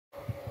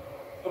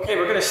Okay,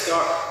 we're going to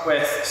start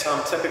with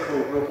some typical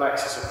rope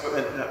access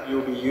equipment that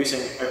you'll be using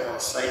out on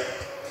site.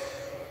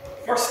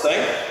 First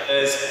thing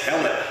is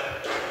helmet.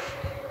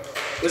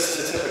 This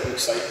is a typical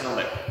site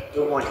helmet.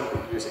 Don't want you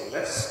to be using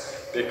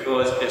this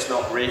because it's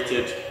not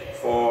rated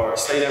for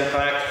side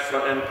impact,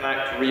 front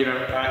impact,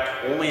 rear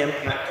impact, only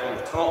impact on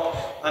the top,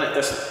 and it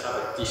doesn't have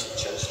a decent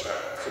chin strap.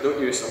 So don't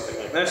use something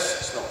like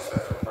this, it's not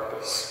fit for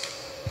purpose.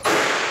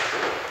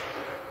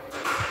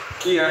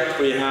 Here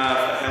we have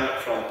a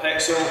helmet from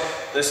Pexel.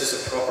 This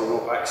is a proper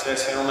rope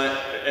access helmet.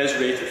 It is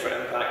rated for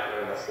impact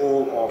around the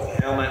whole of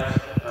the helmet,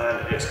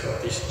 and it's got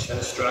a decent chin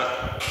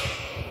strap.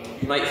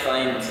 You might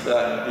find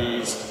that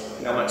these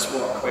helmets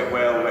work quite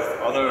well with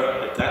other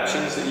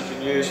adaptations that you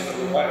can use for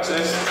rope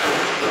access.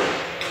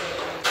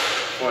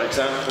 For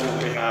example,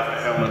 we have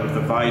a helmet with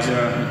a visor.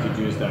 You could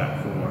use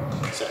that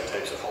for certain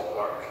types of halt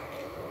work.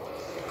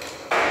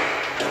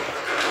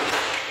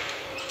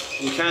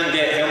 You can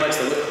get helmets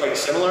that look quite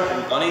similar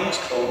in Bunnings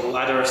called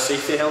ladder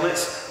safety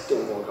helmets.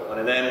 Don't go and get one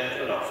of them,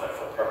 they're not fit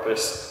for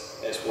purpose.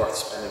 It's worth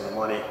spending the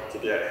money to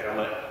get a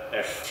helmet.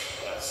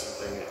 If that's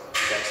something that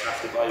you guys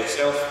have to buy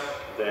yourself,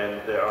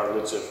 then there are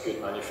loads of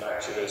good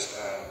manufacturers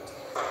and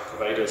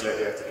providers out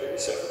there to get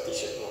yourself a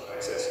decent rope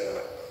access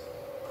helmet.